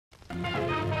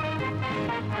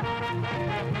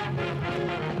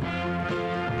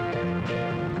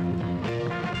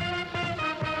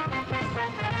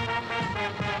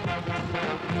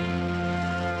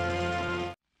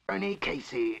Bernie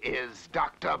Casey is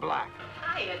Dr. Black.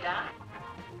 Hiya, Doc.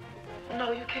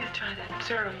 No, you can't try that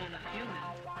serum on a human.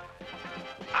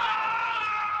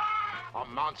 A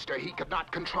monster he could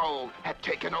not control had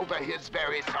taken over his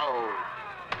very soul.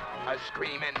 A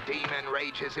screaming demon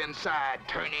rages inside,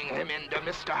 turning him into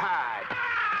Mr. Hyde.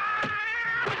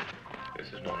 This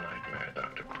is no nightmare,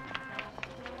 Doctor.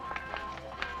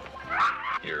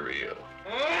 You're real.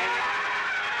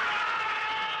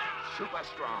 Super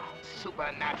strong,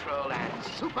 supernatural, and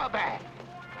super bad.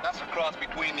 That's a cross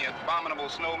between the abominable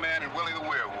snowman and Willie the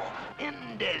werewolf.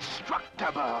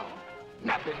 Indestructible.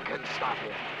 Nothing can stop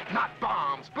him. Not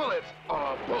bombs, bullets,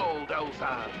 or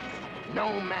bulldozers.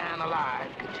 No man alive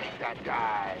could take that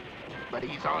guy. But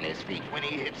he's on his feet when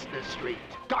he hits the street.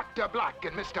 Dr. Black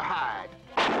and Mr. Hyde.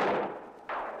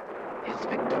 His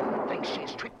victim thinks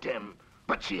she's tricked him,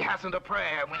 but she hasn't a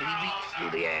prayer when he leaps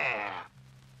through the air.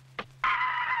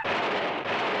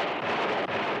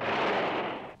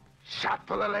 Shot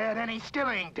full of lead and he still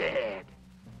ain't dead.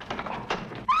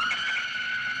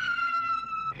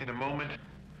 In a moment,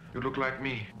 you look like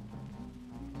me.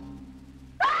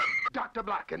 Dr.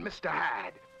 Black and Mr.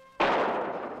 Hyde.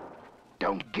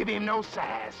 Don't give him no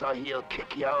sass or he'll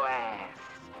kick your ass.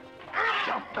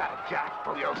 Jump back, Jack,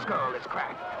 for your skull is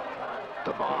cracked.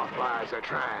 The barflies are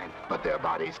trying, but their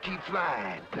bodies keep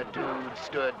flying. The dude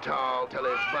stood tall till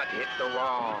his butt hit the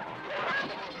wall.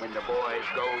 When the boys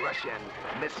go rushing,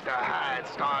 Mr. Hyde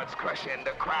starts crushing.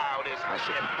 The crowd is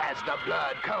hushing as the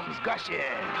blood comes gushing.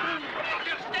 Don't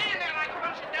just stand there like a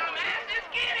bunch of dumb asses.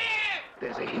 Get him!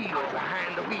 There's a heel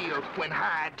behind the wheel when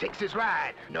Hyde takes his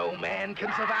ride. No man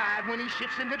can survive when he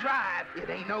shifts into drive. It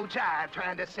ain't no jive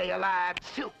trying to stay alive.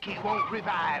 Silky won't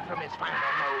revive from his final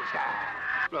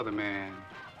nosedive. Brother man,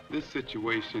 this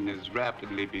situation is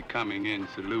rapidly becoming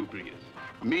insalubrious,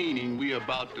 meaning we're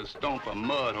about to stomp a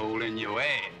mud hole in your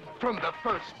ass. From the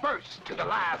first burst to the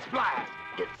last blast,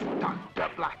 it's Dr.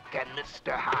 Black and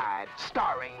Mr. Hyde,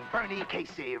 starring Bernie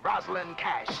Casey, Rosalind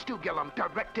Cash, Stu Gillum,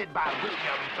 directed by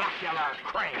William Blacula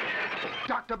Crain.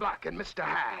 Dr. Black and Mr.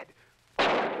 Hyde.